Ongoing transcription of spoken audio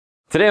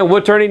Today on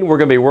wood turning, we're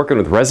going to be working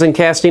with resin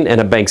casting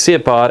and a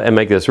Banksia pod and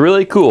make this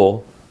really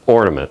cool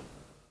ornament.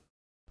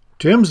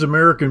 Tim's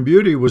American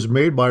Beauty was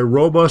made by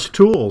Robust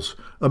Tools,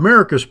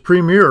 America's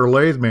premier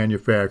lathe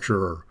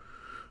manufacturer.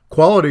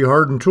 Quality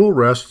hardened tool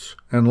rests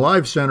and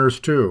live centers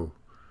too.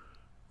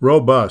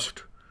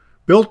 Robust.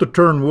 Built to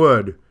turn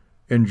wood.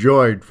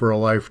 Enjoyed for a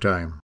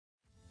lifetime.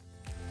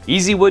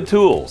 Easy Wood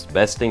Tools,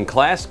 best in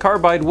class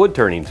carbide wood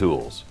turning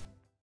tools.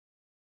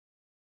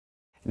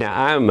 Now,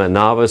 I'm a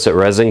novice at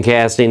resin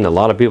casting. A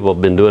lot of people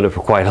have been doing it for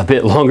quite a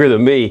bit longer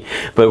than me,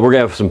 but we're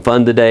gonna have some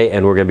fun today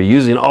and we're gonna be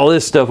using all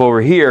this stuff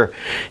over here,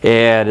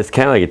 and it's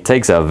kind of like it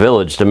takes a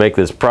village to make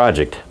this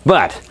project.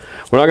 But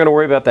we're not gonna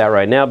worry about that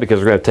right now because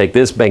we're gonna take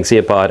this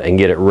Banksia pod and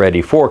get it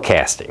ready for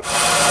casting.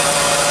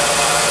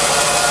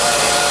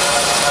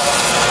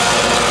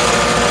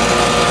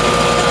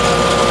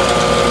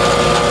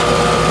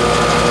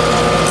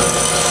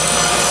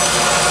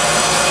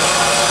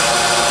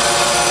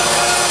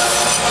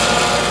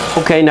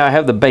 Okay, now I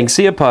have the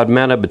Banksia pod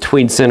mounted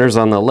between centers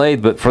on the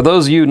lathe, but for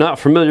those of you not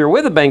familiar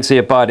with the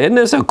Banksia pod, isn't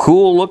this a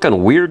cool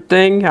looking weird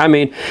thing? I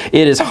mean,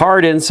 it is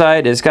hard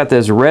inside. It's got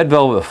this red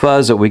velvet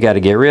fuzz that we got to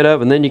get rid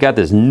of, and then you got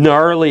this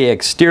gnarly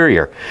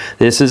exterior.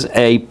 This is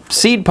a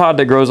seed pod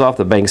that grows off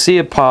the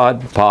Banksia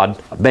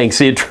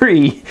Banksia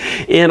tree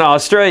in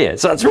Australia.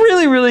 So it's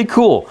really, really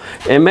cool.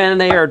 And man,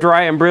 they are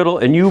dry and brittle,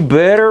 and you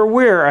better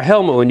wear a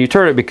helmet when you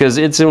turn it because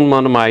it's in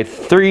one of my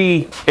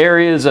three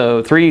things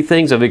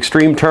of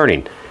extreme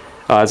turning.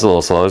 Oh, that's a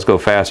little slow. Let's go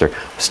faster.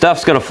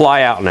 Stuff's going to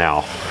fly out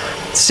now.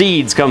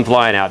 Seeds come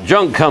flying out.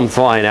 Junk comes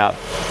flying out.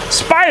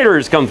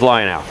 Spiders come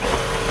flying out.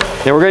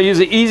 And we're going to use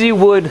the Easy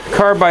Wood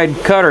carbide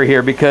cutter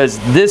here because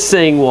this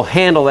thing will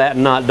handle that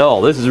and not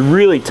dull. This is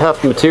really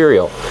tough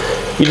material.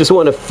 You just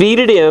want to feed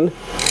it in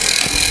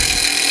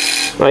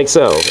like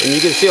so. And you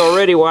can see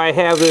already why I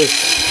have this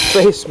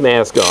face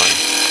mask on.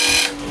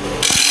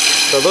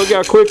 So look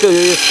how quickly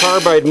this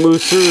carbide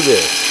moves through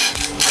this.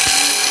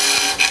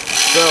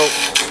 So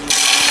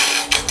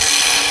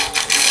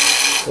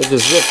we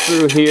just zip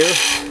through here.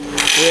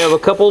 We have a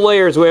couple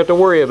layers we have to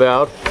worry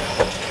about.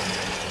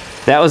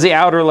 That was the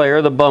outer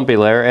layer, the bumpy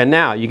layer, and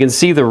now you can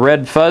see the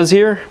red fuzz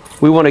here.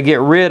 We want to get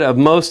rid of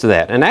most of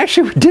that, and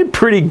actually we did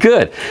pretty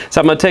good.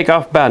 So I'm going to take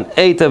off about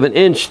 1/8 of an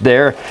inch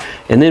there,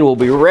 and then we'll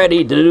be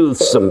ready to do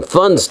some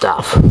fun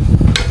stuff.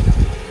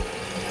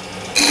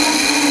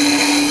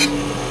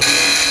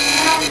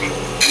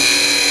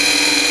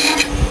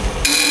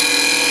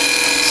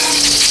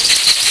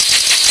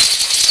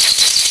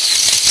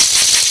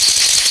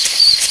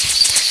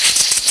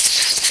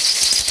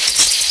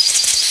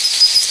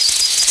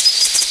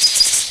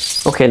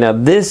 Okay, now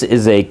this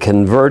is a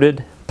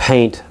converted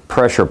paint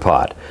pressure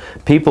pot.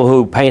 People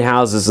who paint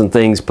houses and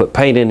things put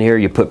paint in here,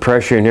 you put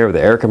pressure in here with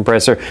the air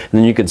compressor, and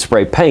then you can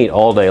spray paint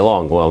all day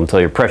long, well,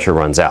 until your pressure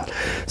runs out.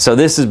 So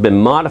this has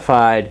been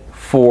modified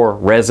for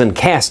resin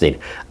casting.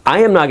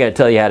 I am not going to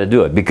tell you how to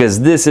do it because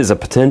this is a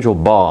potential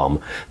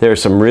bomb. There are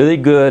some really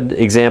good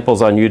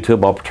examples on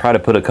YouTube. I'll try to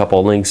put a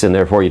couple links in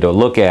there for you to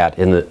look at.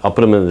 I'll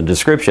put them in the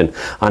description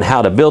on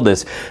how to build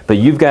this. But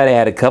you've got to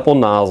add a couple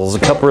nozzles, a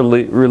couple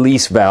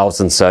release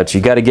valves and such.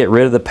 You got to get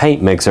rid of the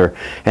paint mixer.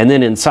 And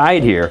then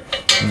inside here,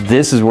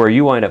 this is where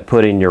you wind up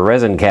putting your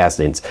resin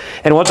castings.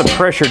 And what the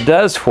pressure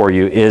does for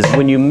you is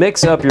when you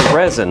mix up your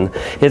resin,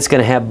 it's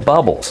going to have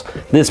bubbles.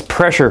 This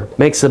pressure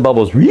makes the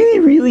bubbles really,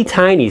 really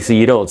tiny so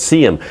you don't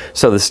see them.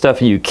 So the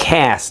stuff you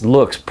cast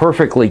looks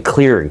perfectly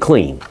clear and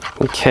clean.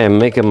 Okay, I'm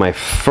making my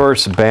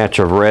first batch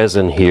of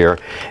resin here,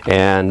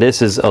 and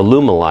this is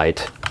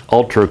Alumilite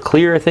Ultra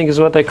Clear, I think is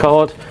what they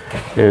call it.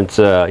 And it's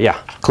yeah,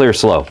 clear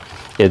slow.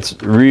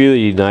 It's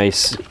really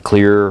nice,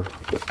 clear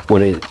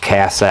when it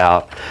casts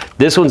out.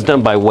 This one's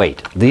done by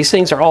weight. These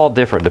things are all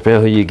different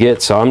depending on who you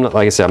get. So I'm not,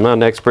 like I said, I'm not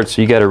an expert, so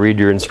you got to read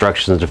your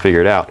instructions to figure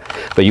it out.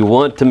 But you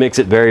want to mix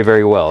it very,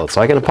 very well. It's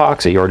like an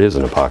epoxy, or it is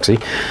an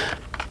epoxy.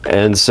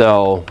 And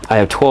so I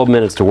have 12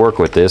 minutes to work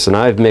with this, and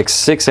I've mixed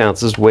 6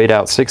 ounces, weighed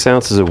out 6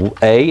 ounces of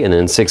A and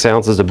then 6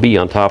 ounces of B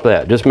on top of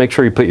that. Just make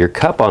sure you put your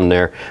cup on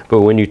there,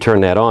 but when you turn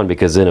that on,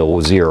 because then it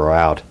will zero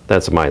out.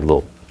 That's my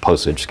little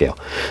postage scale.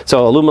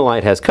 So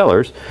Alumilite has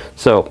colors,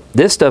 so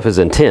this stuff is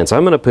intense.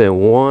 I'm going to put in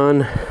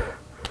 1,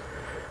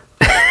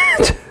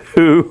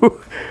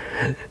 2,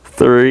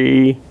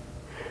 3,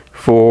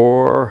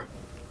 4,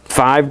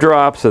 5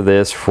 drops of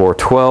this for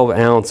 12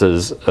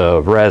 ounces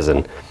of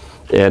resin.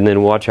 And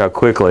then watch how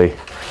quickly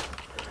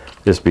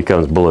this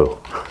becomes blue.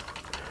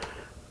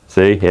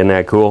 See, isn't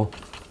that cool?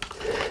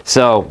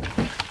 So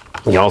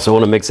you also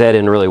want to mix that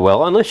in really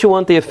well, unless you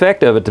want the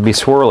effect of it to be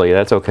swirly.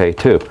 That's okay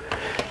too.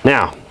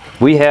 Now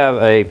we have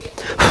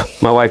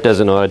my wife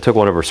doesn't know, I took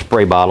one of her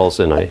spray bottles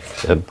and I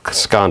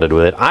absconded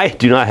with it. I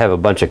do not have a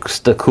bunch of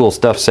cool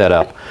stuff set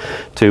up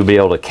to be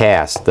able to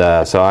cast,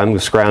 so I'm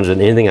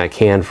scrounging anything I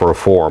can for a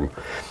form.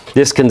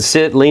 This can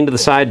sit, lean to the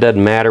side,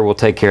 doesn't matter. We'll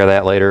take care of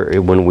that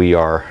later when we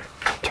are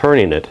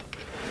turning it.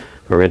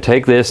 We're going to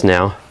take this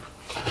now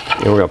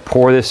and we're going to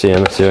pour this in.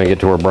 Let's see if I can get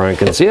to where Brian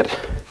can see it.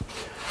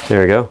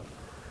 There we go.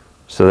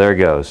 So there it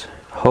goes.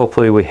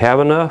 Hopefully we have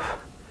enough.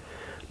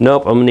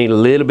 Nope, I'm gonna need a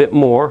little bit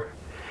more.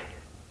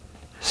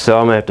 So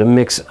I'm gonna have to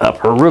mix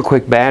up a real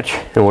quick batch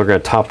and we're gonna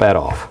top that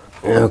off.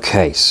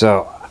 Okay,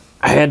 so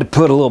I had to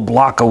put a little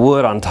block of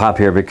wood on top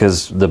here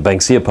because the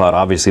Banksia pot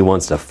obviously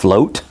wants to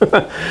float.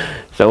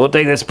 So we'll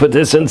take this, put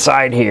this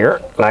inside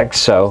here, like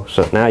so.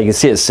 So now you can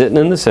see it sitting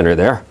in the center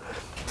there.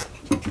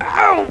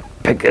 Ow,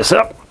 pick this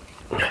up.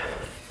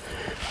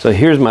 So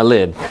here's my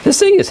lid. This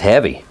thing is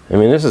heavy. I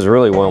mean, this is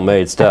really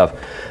well-made stuff.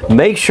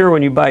 Make sure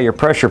when you buy your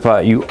pressure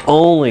pot, you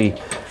only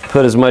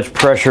put as much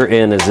pressure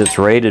in as it's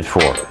rated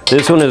for.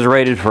 This one is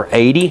rated for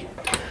 80,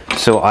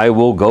 so I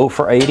will go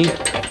for 80.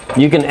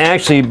 You can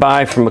actually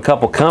buy from a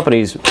couple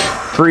companies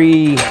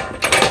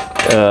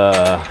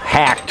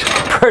hacked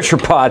pressure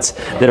pots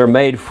that are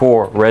made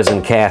for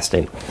resin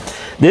casting.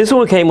 This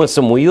one came with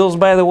some wheels,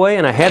 by the way,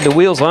 and I had the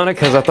wheels on it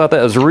because I thought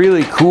that was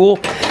really cool.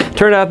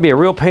 Turned out to be a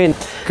real pain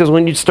because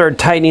when you start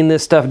tightening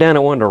this stuff down, it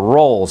wanted to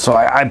roll. So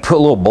I put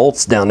little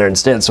bolts down there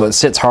instead so it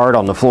sits hard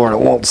on the floor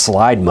and it won't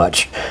slide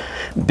much.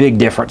 Big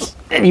difference.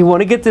 And you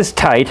want to get this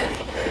tight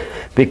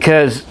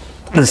because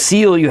the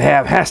seal you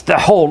have has to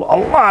hold a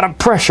lot of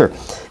pressure.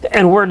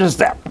 And where does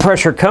that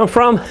pressure come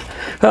from?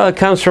 It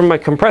comes from my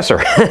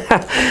compressor.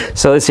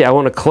 So let's see, I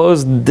want to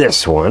close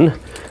this one.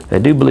 I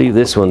do believe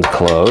this one's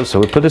closed, so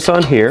we put this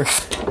on here.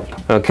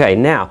 Okay,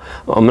 now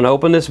I'm going to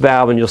open this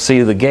valve and you'll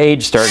see the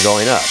gauge start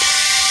going up.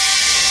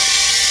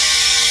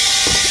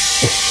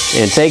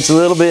 And it takes a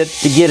little bit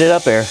to get it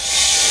up there.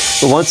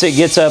 But once it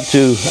gets up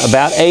to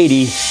about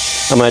 80,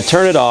 I'm going to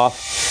turn it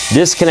off,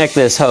 disconnect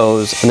this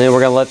hose, and then we're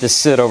going to let this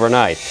sit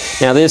overnight.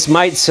 Now this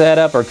might set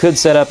up or could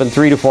set up in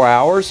 3 to 4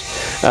 hours,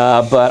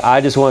 but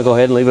I just want to go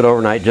ahead and leave it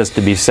overnight just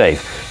to be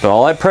safe. But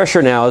all that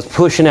pressure now is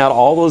pushing out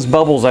all those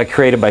bubbles I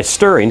created by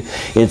stirring.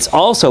 It's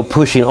also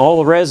pushing all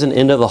the resin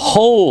into the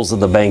holes of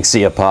the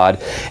Banksia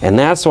pod, and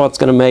that's what's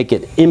going to make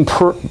it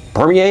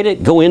permeate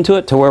it, go into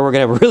it to where we're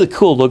going to have a really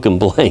cool looking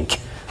blank.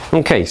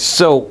 Okay,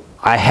 so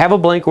I have a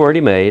blank already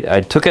made.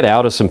 I took it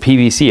out of some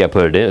PVC I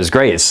put it in. It was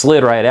great. It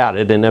slid right out. I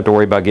didn't have to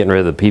worry about getting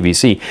rid of the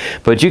PVC.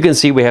 But you can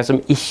see we have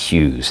some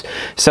issues.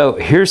 So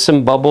here's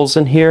some bubbles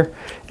in here.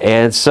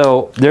 And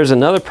so there's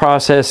another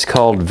process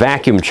called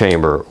vacuum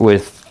chamber.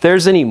 If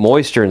there's any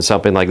moisture in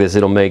something like this,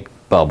 it'll make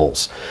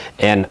bubbles.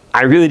 And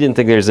I really didn't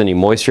think there's any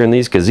moisture in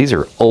these because these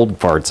are old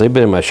parts. They've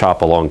been in my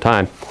shop a long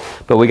time.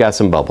 But we got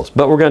some bubbles.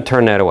 But we're going to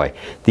turn that away.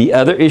 The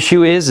other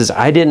issue is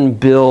I didn't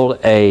build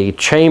a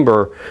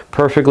chamber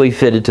perfectly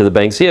fitted to the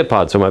Banksia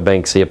pod. So my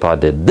Banksia pod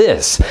did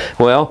this.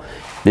 Well,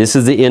 this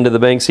is the end of the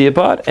Banksia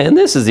pod, and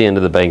this is the end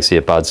of the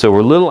Banksia pod. So we're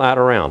a little out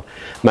of round.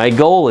 My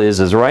goal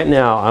is right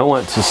now I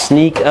want to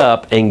sneak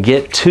up and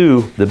get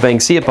to the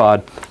Banksia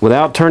pod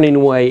without turning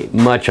away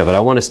much of it. I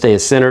want to stay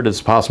as centered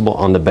as possible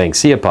on the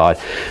Banksia pod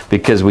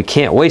because we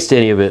can't waste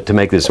any of it to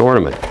make this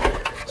ornament.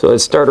 So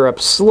let's start her up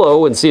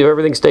slow and see if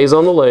everything stays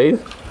on the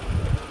lathe.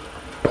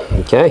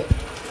 Okay,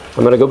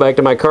 I'm going to go back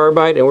to my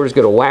carbide and we're just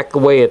going to whack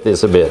away at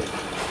this a bit.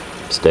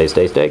 Stay,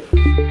 stay, stay.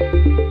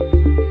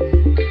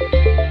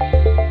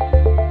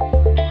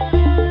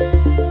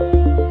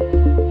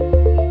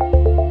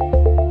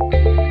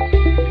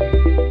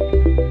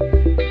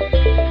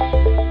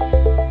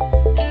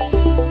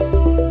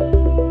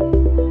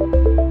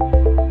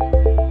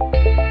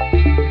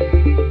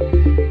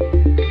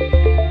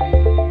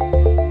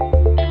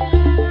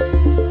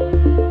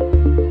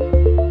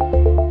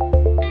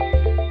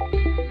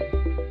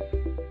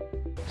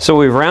 So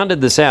we've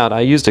rounded this out. I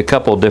used a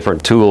couple of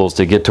different tools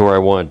to get to where I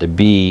want it to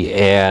be,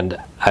 and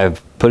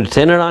I've put a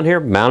tenon on here,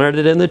 mounted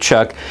it in the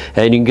chuck,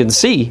 and you can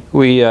see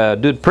we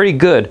did pretty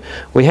good.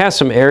 We have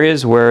some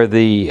areas where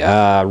the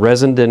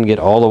resin didn't get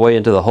all the way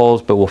into the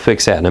holes, but we'll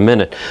fix that in a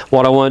minute.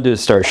 What I want to do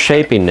is start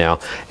shaping now,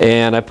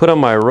 and I put on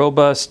my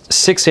robust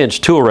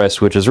 6-inch tool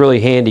rest, which is really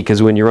handy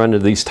because when you're under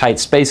these tight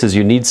spaces,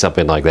 you need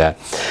something like that.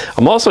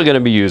 I'm also going to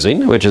be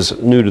using, which is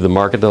new to the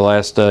market the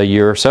last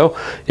year or so,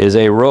 is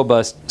a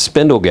robust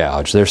spindle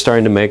gouge. They're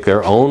starting to make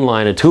their own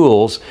line of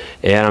tools,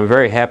 and I'm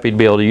very happy to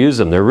be able to use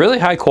them. They're really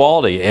high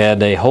quality, and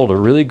they hold a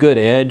really good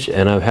edge,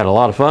 and I've had a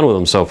lot of fun with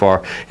them so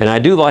far. And I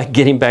do like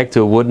getting back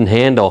to a wooden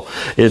handle.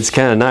 It's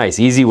kind of nice.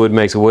 Easy Wood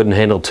makes a wooden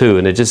handle too,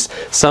 and it just,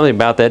 something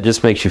about that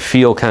just makes you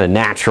feel kind of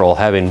natural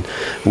having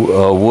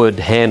a wood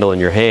handle in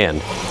your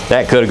hand.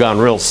 That could have gone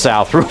real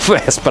south real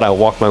fast, but I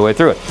walked my way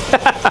through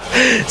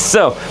it.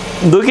 So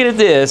looking at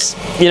this,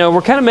 you know,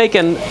 we're kind of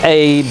making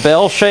a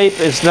bell shape.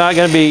 It's not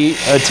going to be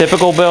a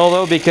typical bell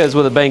though, because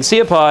with a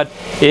Banksia pod,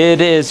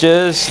 it is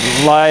just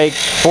like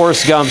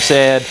Forrest Gump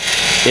said,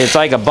 it's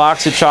like a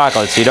box of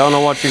chocolates. You don't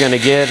know what you're going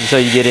to get until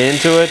you get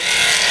into it.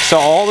 So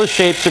all the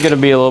shapes are going to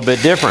be a little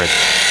bit different.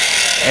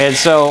 And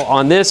so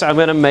on this, I'm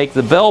going to make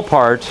the bell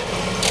part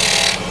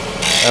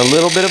a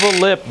little bit of a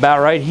lip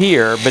about right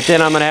here, but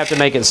then I'm going to have to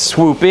make it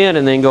swoop in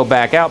and then go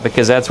back out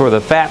because that's where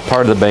the fat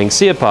part of the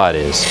Banksia pod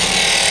is.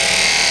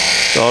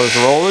 So I'll just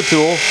roll the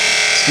tool,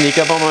 sneak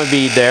up on my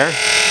bead there.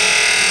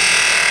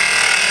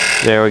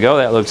 There we go,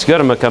 that looks good.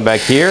 I'm going to come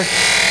back here,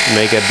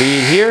 make a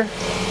bead here.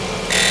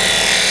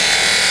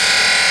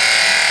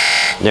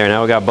 There,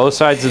 now we got both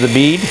sides of the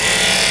bead.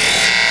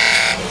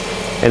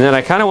 And then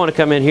I kind of want to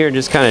come in here and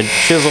just kind of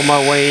chisel my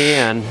way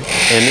in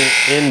and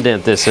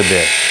indent this a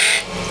bit.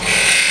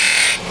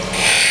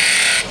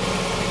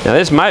 Now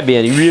this might be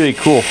a really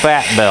cool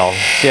fat bell.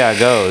 See how it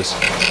goes.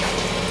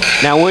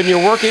 Now when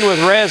you're working with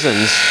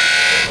resins,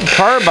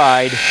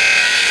 carbide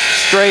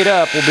straight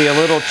up will be a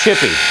little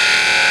chippy.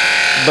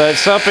 But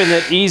something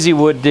that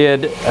EasyWood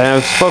did, and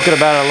I've spoken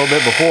about it a little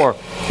bit before,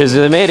 is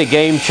they made a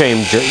game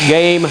changer,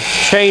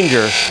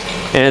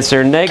 and it's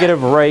their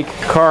negative rake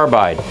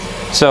carbide.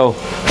 So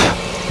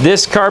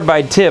this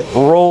carbide tip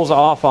rolls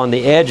off on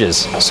the edges.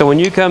 So when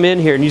you come in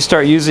here and you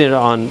start using it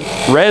on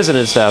resin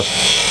and stuff,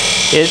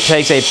 it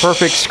takes a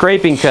perfect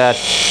scraping cut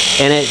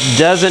and it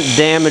doesn't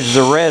damage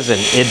the resin.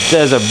 It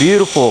does a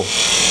beautiful,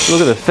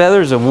 look at the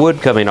feathers of wood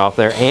coming off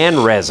there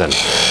and resin.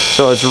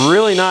 So it's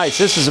really nice.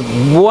 This is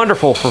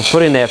wonderful for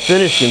putting that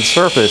finishing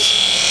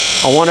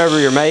surface on whatever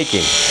you're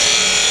making.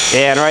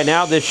 And right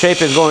now this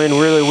shape is going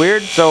really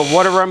weird, so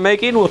whatever I'm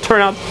making will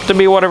turn out to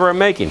be whatever I'm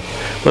making.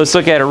 Let's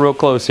look at it real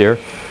close here.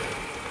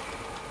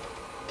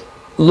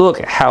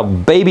 Look how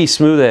baby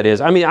smooth that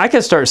is. I mean, I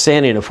could start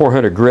sanding a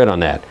 400 grit on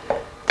that.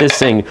 This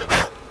thing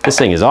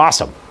is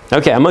awesome.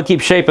 Okay, I'm gonna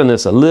keep shaping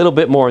this a little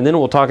bit more and then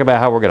we'll talk about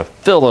how we're gonna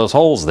fill those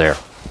holes there.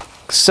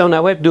 So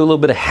now we have to do a little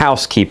bit of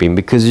housekeeping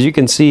because as you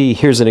can see,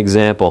 here's an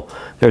example.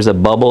 There's a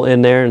bubble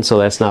in there and so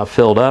that's not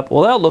filled up.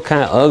 Well, that'll look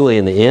kind of ugly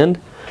in the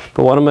end.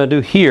 But what I'm gonna do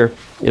here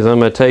is I'm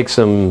gonna take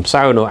some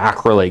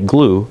cyanoacrylate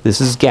glue.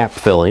 This is gap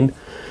filling.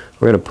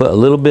 We're gonna put a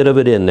little bit of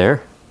it in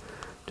there.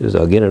 Just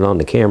I'll get it on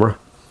the camera.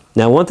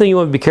 Now one thing you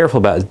want to be careful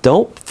about is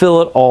don't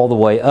fill it all the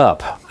way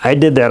up. I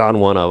did that on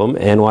one of them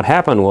and what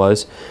happened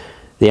was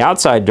the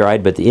outside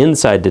dried but the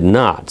inside did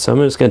not. So I'm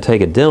just going to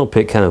take a dental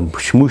pick, kind of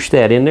smoosh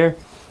that in there.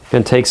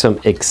 Going to take some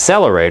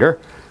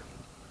accelerator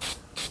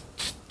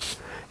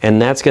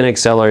and that's going to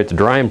accelerate the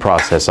drying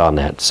process on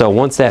that. So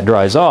once that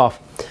dries off,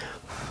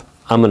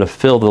 I'm going to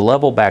fill the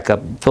level back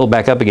up, fill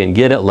back up again,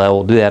 get it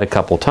level, do that a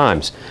couple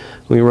times.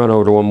 We can run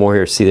over to one more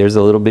here. See, there's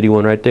a little bitty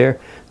one right there.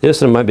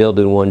 This one I might be able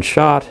to do in one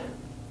shot,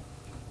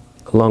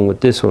 along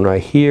with this one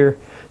right here.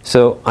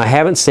 So I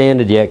haven't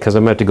sanded yet because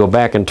I'm going to have to go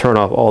back and turn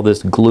off all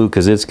this glue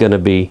because it's going to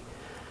be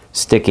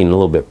sticking a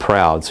little bit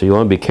proud. So you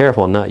want to be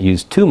careful and not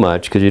use too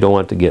much because you don't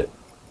want it to get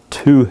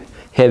too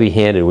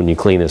heavy-handed when you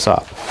clean this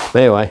off.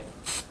 Anyway,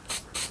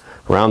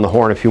 around the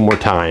horn a few more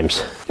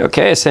times.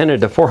 Okay, I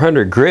sanded to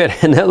 400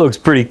 grit and that looks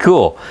pretty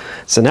cool.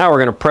 So now we're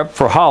going to prep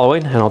for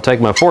hollowing and I'll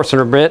take my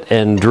Forstner bit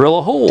and drill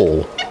a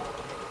hole.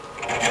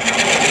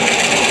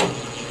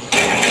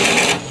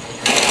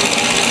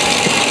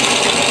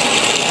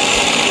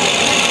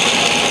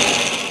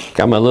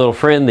 Got my little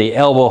friend the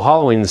elbow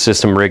hollowing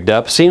system rigged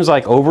up. Seems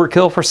like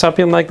overkill for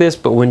something like this,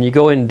 but when you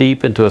go in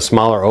deep into a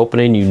smaller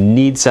opening, you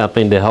need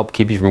something to help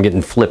keep you from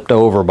getting flipped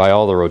over by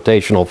all the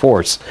rotational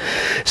force.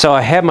 So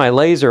I have my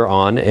laser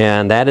on,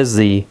 and that is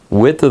the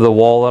width of the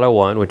wall that I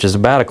want, which is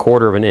about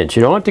 1/4 of an inch.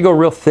 You don't have to go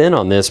real thin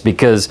on this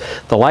because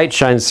the light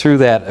shines through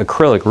that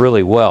acrylic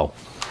really well.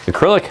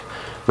 Acrylic?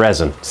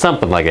 Resin,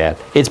 something like that.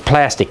 It's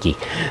plasticky.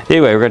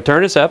 Anyway, we're going to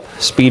turn this up.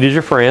 Speed is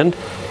your friend.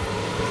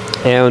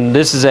 And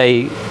this is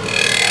a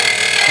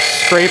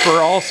scraper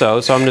also,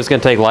 so I'm just going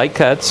to take light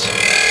cuts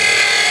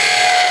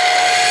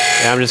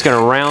and I'm just going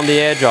to round the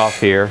edge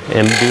off here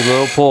and do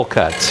little pull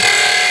cuts.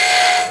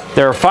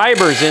 There are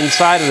fibers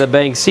inside of the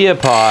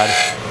Banksia pod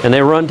and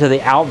they run to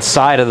the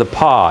outside of the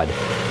pod,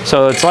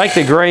 so it's like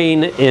the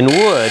grain in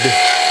wood,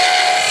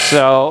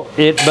 so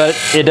but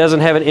it doesn't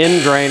have an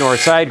end grain or a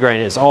side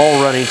grain. It's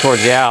all running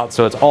towards the out,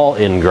 so it's all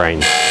end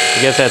grain.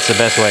 I guess that's the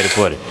best way to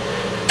put it.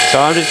 So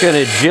I'm just going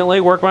to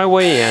gently work my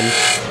way in.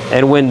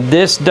 And when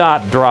this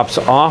dot drops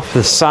off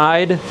the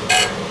side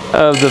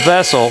of the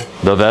vessel,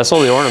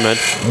 the ornament,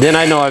 then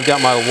I know I've got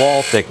my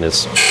wall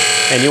thickness.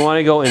 And you want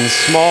to go in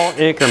small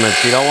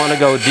increments. You don't want to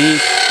go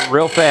deep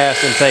real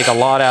fast and take a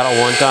lot out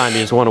at one time. You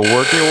just want to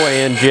work your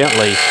way in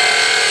gently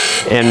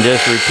and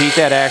just repeat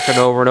that action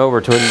over and over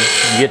until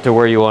you get to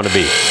where you want to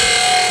be.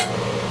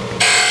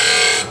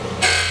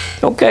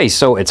 Okay,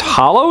 so it's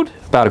hollowed,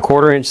 about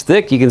 1/4 inch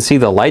thick. You can see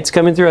the lights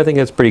coming through. I think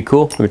that's pretty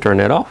cool. Let me turn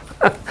that off.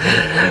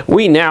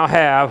 We now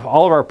have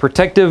all of our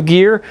protective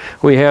gear.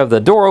 We have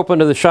the door open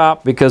to the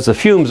shop because the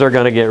fumes are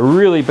going to get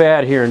really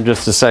bad here in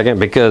just a second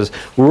because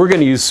we're going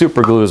to use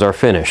super glue as our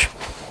finish.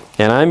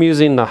 And I'm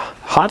using the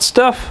hot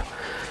stuff,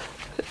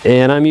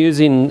 and I'm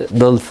using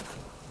the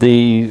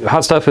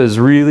hot stuff is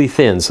really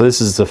thin, so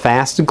this is the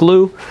fast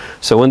glue.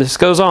 So when this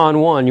goes on,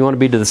 one, you want to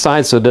be to the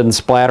side so it doesn't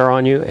splatter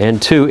on you,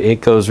 and two, it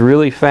goes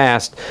really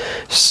fast.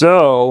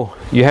 So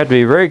you have to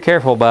be very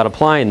careful about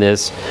applying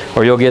this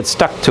or you'll get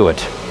stuck to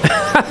it.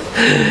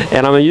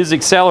 And I'm going to use the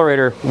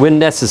accelerator when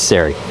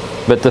necessary.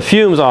 But the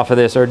fumes off of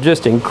this are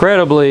just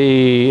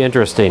incredibly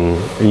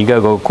interesting. And you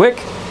gotta go quick.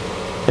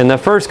 And the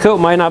first coat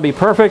might not be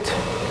perfect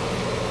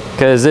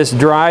because this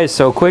dries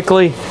so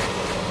quickly.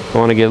 I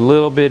want to get a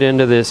little bit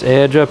into this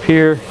edge up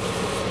here.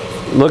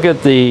 Look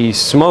at the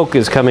smoke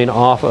is coming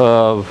off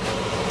of,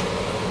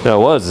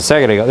 no, it was a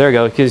second ago. There you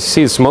go. Can you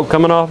see the smoke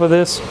coming off of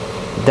this?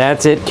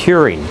 That's it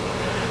curing.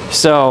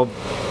 So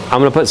I'm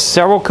going to put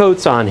several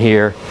coats on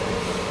here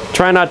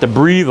try not to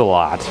breathe a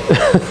lot.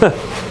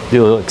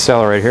 Do a little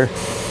accelerate here.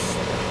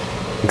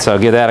 And so I'll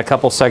give that a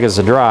couple seconds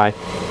to dry.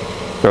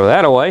 Throw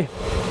that away.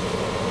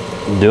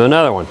 Do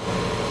another one.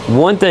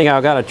 One thing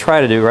I've got to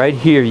try to do right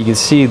here, you can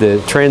see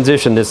the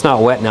transition. It's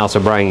not wet now, so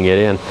Brian can get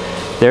in.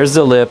 There's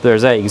the lip,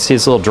 there's that. You can see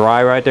it's a little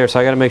dry right there, so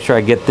I got to make sure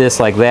I get this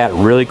like that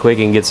really quick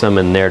and get some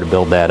in there to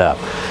build that up.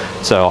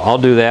 So I'll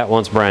do that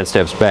once Brian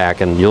steps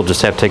back, and you'll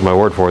just have to take my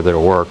word for it that it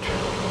worked.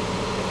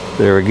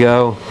 There we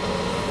go.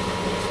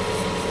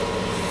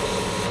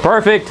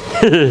 Perfect.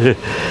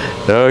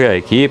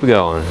 Okay, keep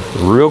going.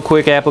 Real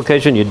quick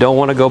application, you don't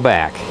want to go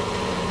back.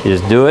 You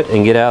just do it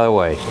and get out of the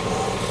way.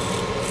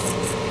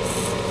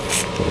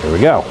 There we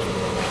go.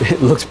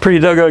 It looks pretty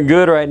doggone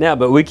good right now,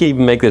 but we can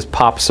even make this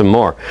pop some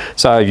more.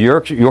 So I have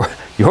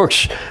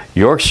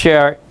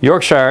Yorkshire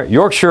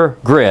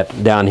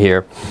grit down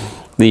here.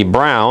 The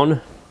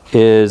brown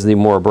is the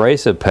more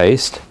abrasive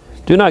paste.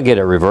 Do not get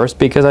it reversed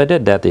because I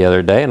did that the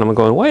other day and I'm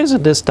going, why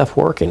isn't this stuff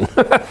working?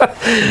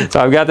 So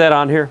I've got that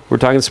on here. We're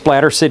talking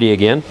Splatter City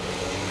again.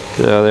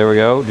 So there we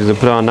go. Just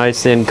put on a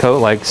nice thin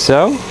coat like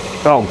so.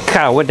 Oh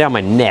God, it went down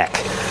my neck.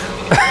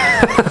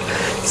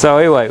 So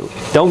anyway,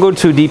 don't go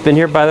too deep in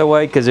here, by the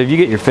way, because if you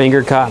get your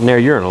finger caught in there,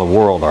 you're in a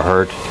world of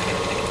hurt.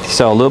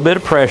 So a little bit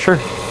of pressure,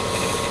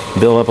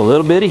 build up a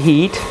little bit of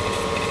heat.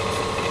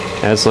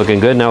 That's looking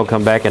good. Now we'll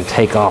come back and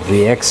take off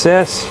the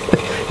excess.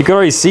 You can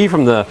already see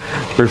from the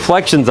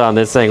reflections on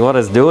this thing what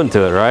it's doing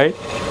to it, right?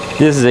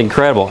 This is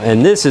incredible.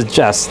 And this is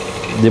just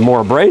the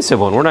more abrasive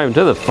one. We're not even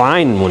to the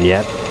fine one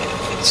yet.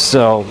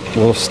 So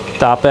we'll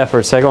stop that for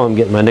a second. I'm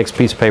getting my next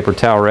piece of paper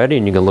towel ready,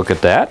 and you can look at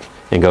that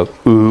and go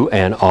ooh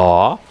and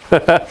ah.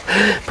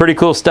 Pretty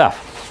cool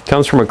stuff.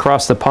 Comes from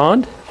across the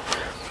pond.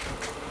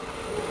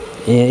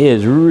 It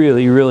is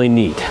really, really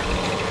neat.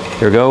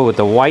 Here we go with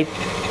the white,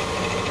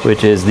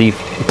 which is the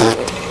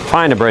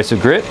fine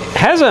abrasive grit.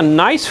 Has a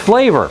nice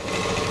flavor.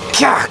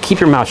 Yeah, keep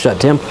your mouth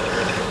shut, Tim.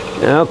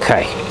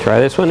 Okay,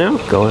 try this one now.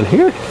 Go in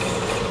here.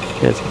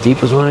 That's as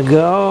deep as I want to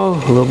go.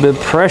 A little bit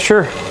of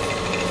pressure.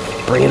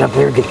 Bring it up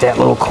there, get that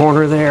little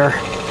corner there.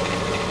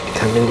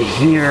 Come into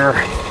here.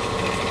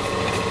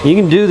 You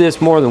can do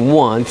this more than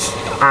once.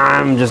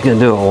 I'm just going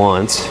to do it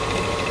once.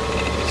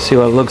 See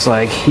what it looks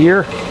like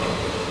here.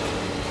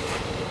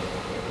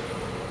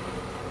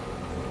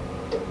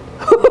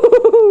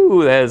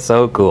 That is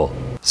so cool.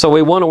 So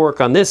we want to work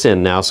on this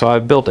end now, so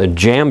I've built a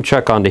jam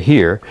chuck onto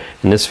here,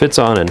 and this fits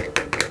on, and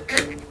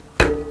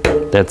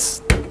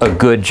that's a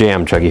good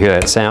jam chuck. You hear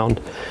that sound?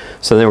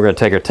 So then we're going to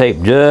take our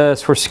tape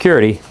just for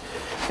security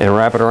and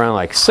wrap it around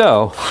like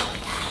so,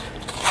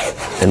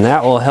 and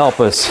that will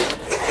help us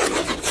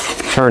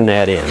turn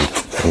that in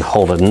and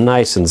hold it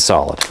nice and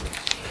solid.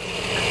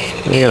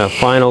 We got a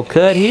final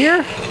cut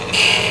here.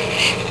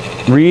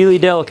 Really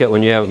delicate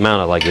when you have it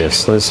mounted like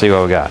this. Let's see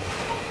what we got.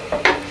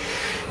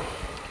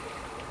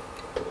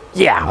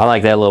 Yeah, I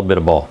like that little bit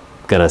of ball.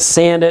 Gonna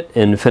sand it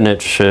and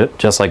finish it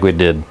just like we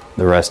did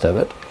the rest of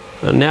it.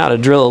 And now to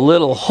drill a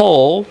little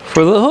hole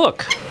for the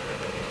hook.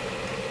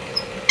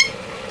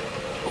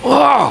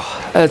 Whoa,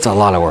 that's a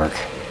lot of work.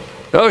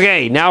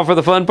 Okay, now for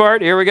the fun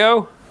part. Here we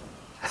go.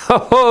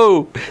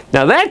 Oh,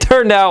 now that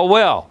turned out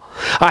well.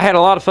 I had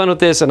a lot of fun with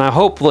this, and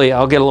hopefully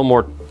I'll get a little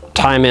more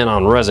time in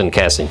on resin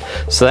casting.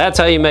 So that's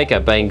how you make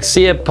a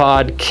Banksia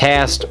pod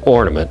cast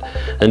ornament.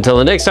 Until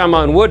the next time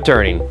on Wood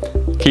Turning,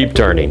 keep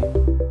turning.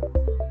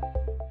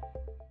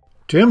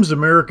 Tim's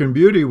American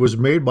Beauty was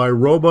made by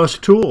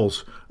Robust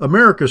Tools,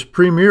 America's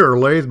premier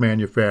lathe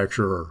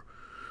manufacturer.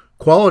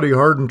 Quality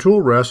hardened tool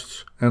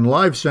rests and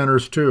live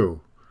centers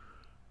too.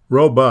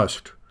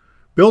 Robust.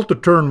 Built to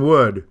turn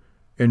wood.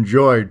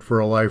 Enjoyed for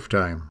a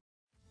lifetime.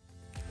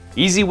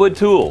 Easy Wood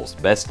Tools,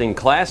 best in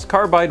class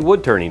carbide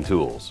wood turning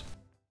tools.